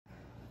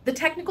The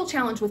technical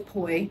challenge with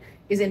Poi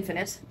is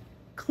infinite,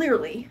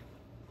 clearly.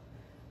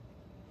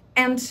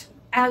 And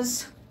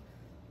as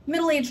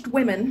middle-aged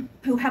women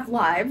who have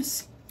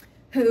lives,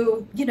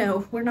 who, you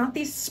know, we're not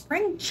these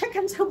spring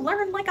chickens who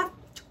learn like a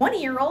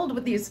 20-year-old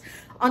with these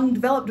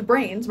undeveloped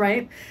brains,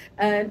 right?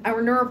 And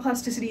our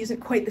neuroplasticity isn't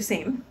quite the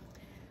same.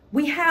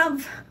 We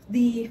have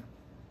the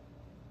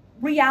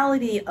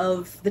reality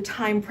of the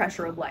time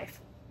pressure of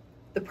life.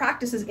 The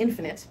practice is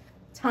infinite,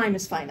 time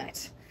is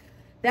finite.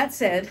 That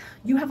said,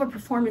 you have a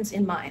performance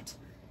in mind.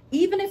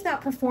 Even if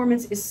that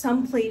performance is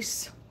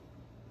someplace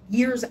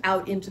years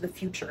out into the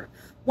future,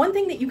 one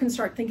thing that you can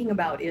start thinking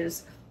about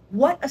is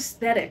what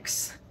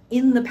aesthetics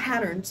in the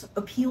patterns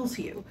appeal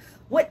to you?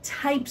 What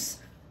types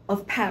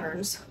of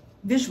patterns,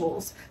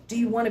 visuals, do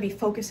you want to be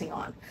focusing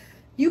on?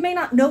 You may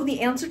not know the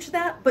answer to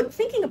that, but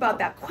thinking about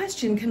that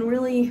question can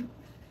really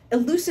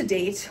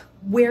elucidate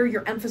where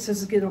your emphasis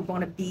is going to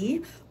want to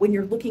be when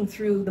you're looking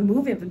through the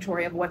move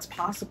inventory of what's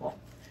possible.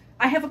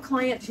 I have a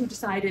client who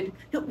decided,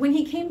 when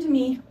he came to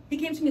me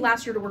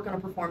last year to work on a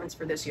performance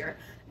for this year,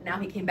 and now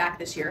he came back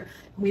this year,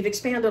 and we've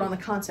expanded on the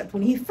concept.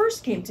 When he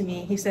first came to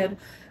me, he said,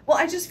 well,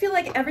 I just feel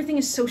like everything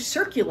is so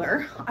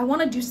circular. I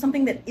want to do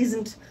something that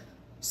isn't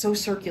so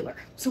circular.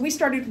 So we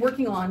started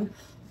working on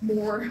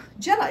more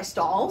Jedi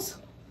stalls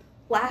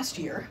last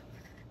year,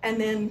 and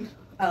then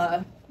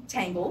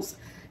tangles,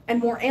 and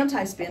more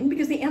anti-spin,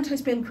 because the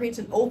anti-spin creates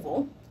an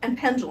oval, and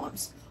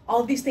pendulums.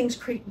 All of these things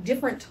create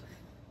different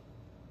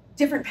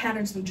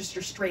patterns than just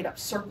your straight up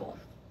circle.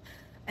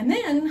 And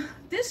then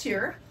this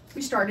year,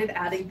 we started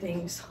adding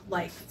things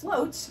like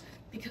floats,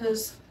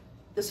 because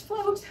this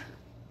float,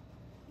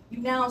 you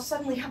now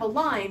suddenly have a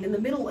line in the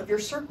middle of your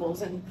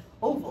circles and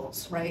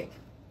ovals, right?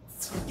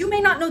 You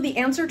may not know the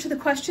answer to the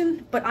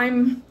question, but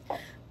I'm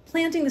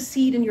planting the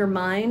seed in your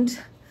mind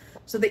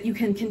so that you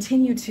can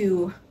continue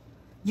to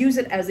use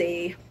it as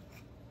a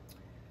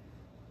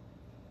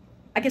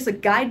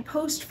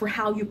guidepost for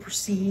how you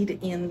proceed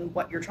in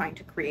what you're trying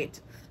to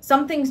create.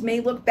 Some things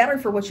may look better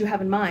for what you have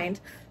in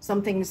mind,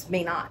 some things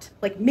may not.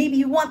 Like maybe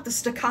you want the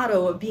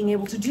staccato of being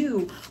able to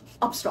do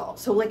upstall.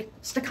 So like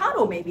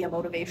staccato may be a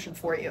motivation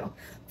for you.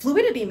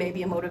 Fluidity may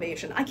be a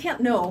motivation. I can't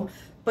know,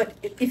 but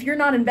if you're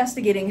not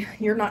investigating,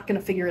 you're not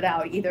gonna figure it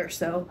out either.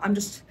 So I'm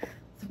just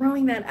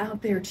throwing that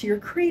out there to your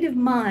creative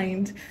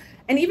mind.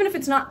 And even if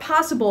it's not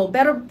possible,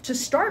 better to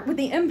start with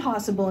the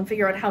impossible and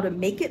figure out how to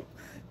make it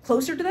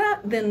closer to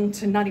that than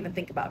to not even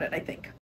think about it, I think.